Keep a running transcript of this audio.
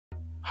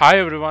Hi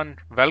everyone,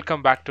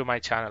 welcome back to my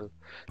channel.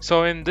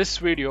 So in this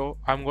video,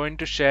 I'm going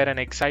to share an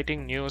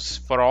exciting news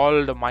for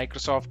all the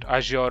Microsoft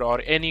Azure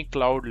or any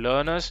cloud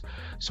learners.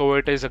 So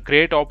it is a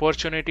great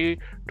opportunity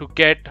to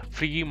get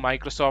free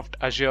Microsoft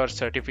Azure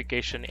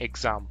certification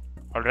exam.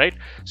 All right.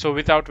 So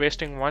without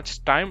wasting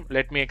much time,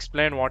 let me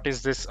explain what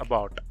is this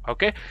about.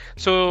 Okay.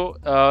 So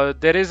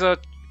there is a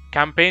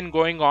campaign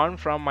going on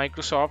from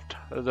Microsoft,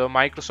 the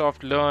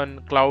Microsoft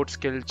Learn Cloud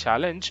Skill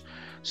Challenge.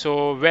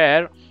 So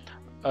where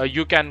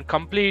you can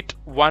complete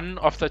one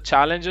of the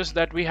challenges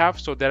that we have.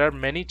 So there are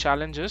many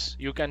challenges.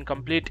 You can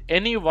complete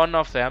any one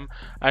of them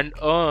and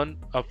earn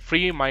a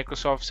free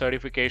Microsoft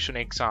certification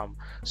exam.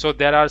 So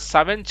there are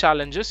 7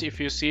 challenges.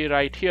 If you see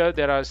right here,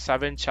 there are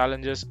 7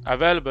 challenges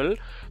available.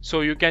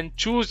 So you can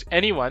choose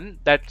anyone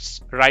that's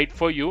right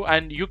for you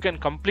and you can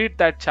complete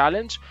that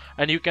challenge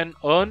and you can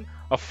earn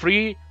a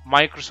free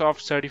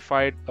Microsoft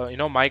certified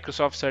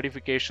Microsoft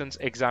certifications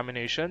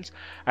examinations,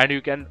 and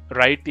you can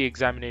write the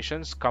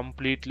examinations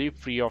completely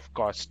free of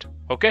cost.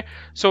 Okay,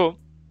 so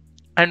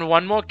and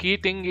one more key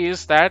thing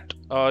is that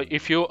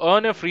if you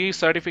earn a free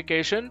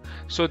certification,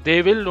 so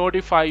they will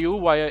notify you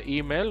via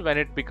email when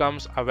it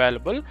becomes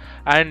available,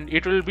 and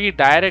it will be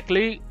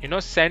directly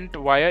sent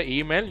via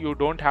email. You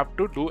don't have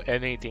to do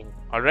anything.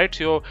 All right,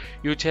 so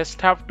you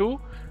just have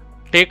to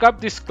take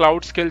up this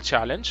cloud skill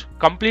challenge,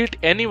 complete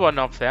any one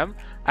of them,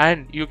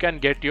 and you can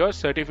get your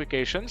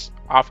certifications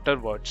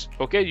afterwards.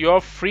 Okay, your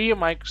free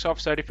Microsoft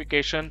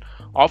certification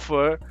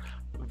offer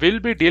will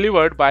be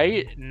delivered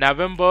by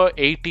November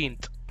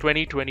 18th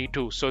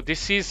 2022. So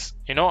this is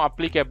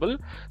applicable,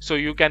 so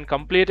you can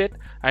complete it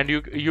and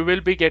you will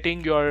be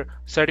getting your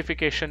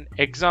certification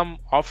exam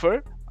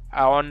offer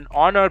on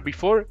or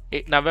before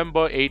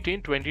November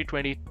 18,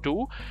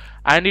 2022,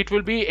 and it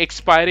will be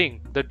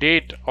expiring the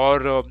date or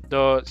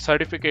the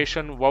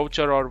certification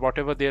voucher or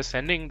whatever they are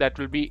sending, that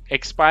will be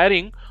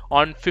expiring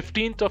on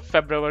 15th of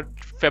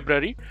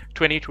February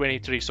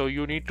 2023. So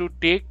you need to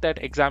take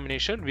that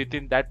examination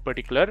within that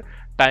particular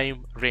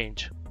time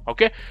range.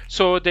 Okay,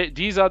 so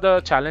these are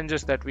the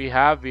challenges that we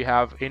have. We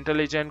have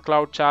intelligent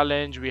cloud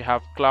challenge, we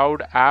have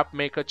cloud app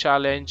maker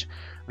challenge,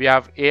 we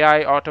have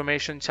AI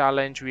automation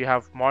challenge, we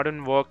have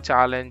modern work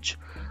challenge,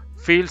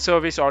 field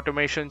service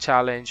automation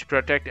challenge,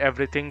 protect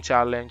everything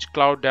challenge,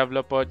 cloud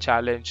developer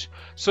challenge.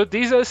 So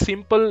these are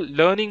simple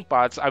learning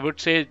paths. I would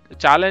say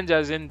challenge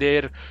as in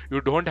there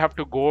you don't have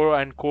to go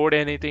and code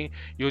anything,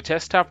 you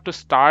just have to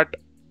start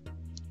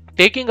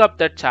taking up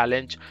that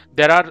challenge.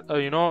 There are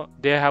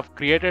they have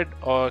created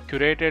or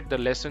curated the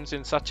lessons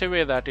in such a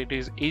way that it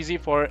is easy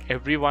for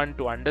everyone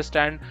to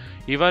understand.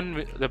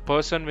 Even the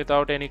person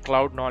without any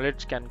cloud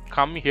knowledge can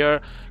come here,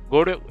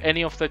 go to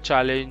any of the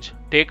challenge,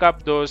 take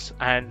up those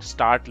and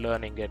start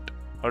learning it.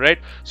 All right,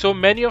 so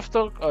many of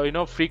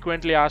the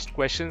frequently asked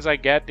questions I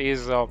get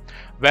is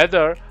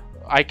whether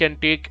I can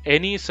take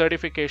any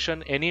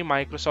certification, any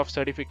Microsoft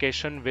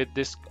certification with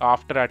this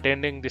after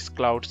attending this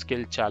cloud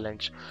skill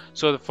challenge.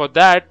 So for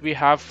that we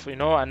have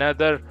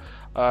another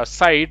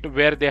site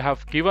where they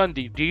have given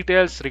the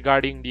details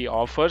regarding the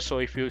offer. So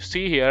if you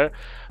see here,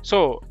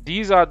 so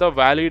these are the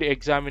valid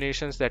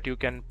examinations that you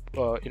can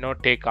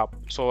take up.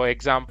 So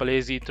example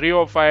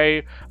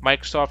AZ305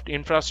 Microsoft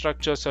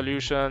Infrastructure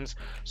Solutions.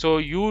 So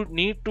you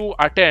need to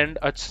attend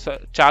a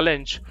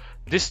challenge,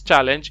 this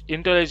challenge,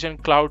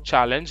 Intelligent Cloud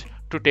Challenge,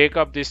 to take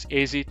up this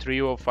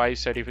AZ305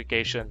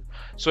 certification.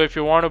 So if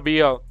you want to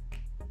be a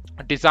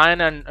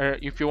design and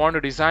if you want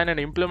to design and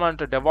implement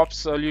a DevOps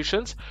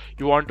solutions,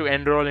 you want to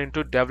enroll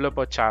into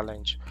developer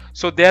challenge.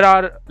 So there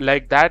are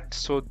like that.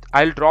 So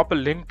I'll drop a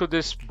link to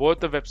this both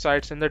the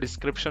websites in the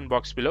description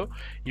box below.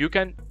 You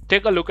can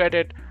take a look at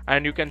it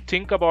and you can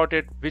think about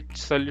it, which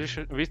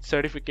solution, which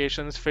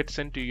certifications fits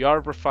into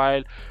your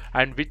profile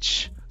and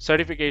which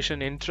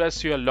certification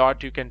interests you a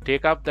lot. You can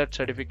take up that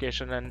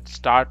certification and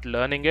start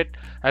learning it,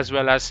 as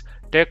well as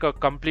take a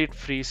complete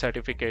free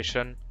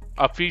certification,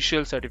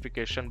 official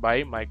certification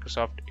by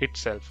Microsoft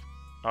itself.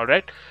 All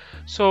right,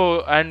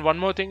 so and one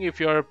more thing, if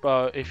you're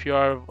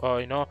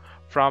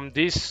from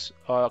these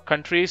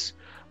countries,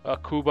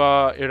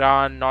 Cuba,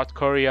 Iran, North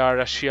Korea,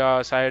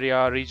 Russia,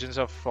 Syria, regions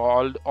of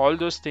all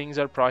those things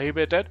are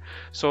prohibited.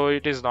 So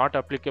it is not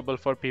applicable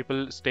for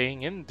people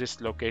staying in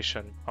this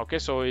location. Okay,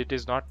 so it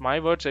is not my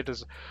words. It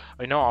is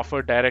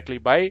offered directly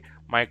by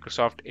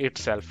Microsoft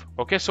itself.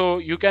 Okay, so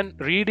you can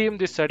redeem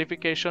this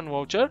certification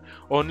voucher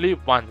only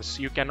once.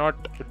 You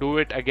cannot do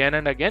it again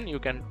and again. You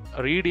can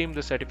redeem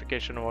the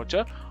certification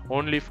voucher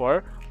only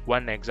for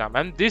one exam,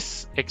 and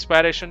this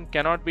expiration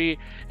cannot be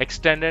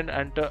extended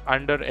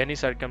under any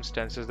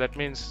circumstances. That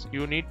means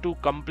you need to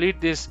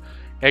complete this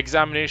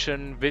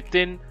examination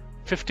within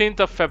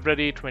 15th of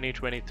February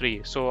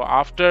 2023. So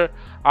after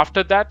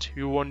that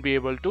you won't be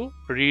able to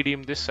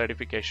redeem this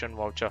certification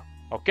voucher.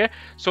 Okay,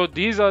 so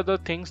these are the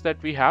things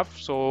that we have.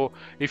 So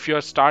if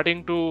you're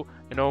starting to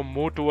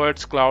move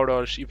towards cloud,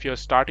 or if you're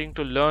starting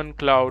to learn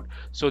cloud,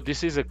 so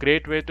this is a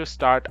great way to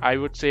start. I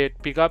would say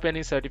pick up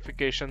any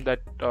certification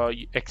that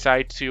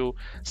excites you,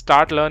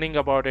 start learning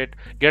about it,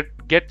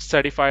 get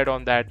certified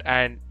on that,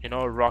 and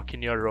rock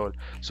in your role.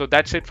 So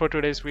that's it for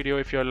today's video.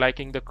 If you're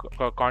liking the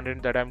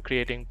content that I'm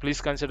creating,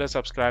 please consider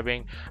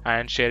subscribing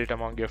and share it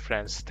among your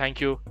friends. Thank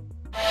you.